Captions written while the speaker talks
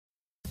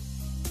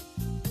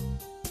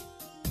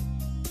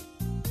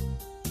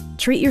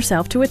treat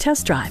yourself to a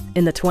test drive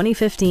in the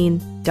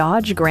 2015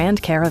 Dodge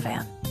Grand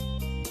Caravan.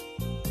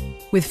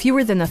 With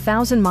fewer than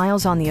 1,000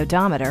 miles on the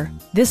odometer,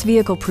 this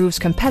vehicle proves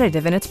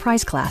competitive in its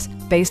price class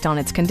based on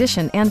its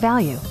condition and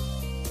value.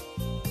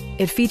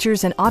 It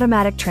features an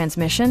automatic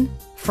transmission,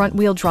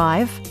 front-wheel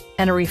drive,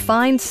 and a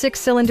refined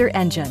 6-cylinder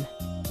engine.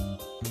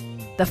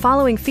 The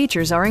following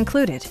features are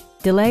included: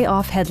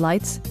 delay-off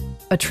headlights,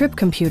 a trip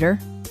computer,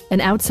 an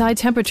outside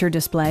temperature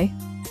display,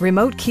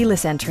 remote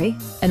keyless entry,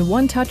 and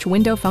one-touch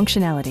window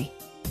functionality.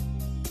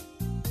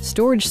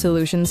 Storage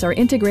solutions are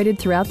integrated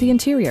throughout the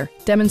interior,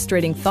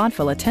 demonstrating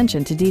thoughtful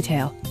attention to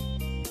detail.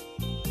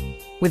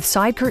 With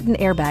side curtain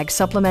airbags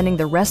supplementing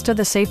the rest of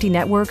the safety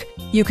network,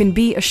 you can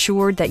be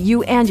assured that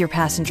you and your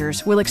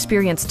passengers will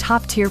experience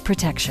top-tier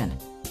protection.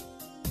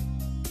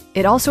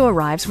 It also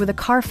arrives with a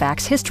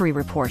Carfax history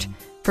report,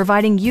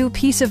 providing you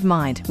peace of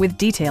mind with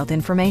detailed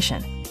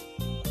information.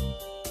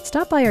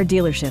 Stop by our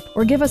dealership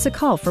or give us a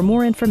call for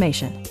more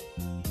information.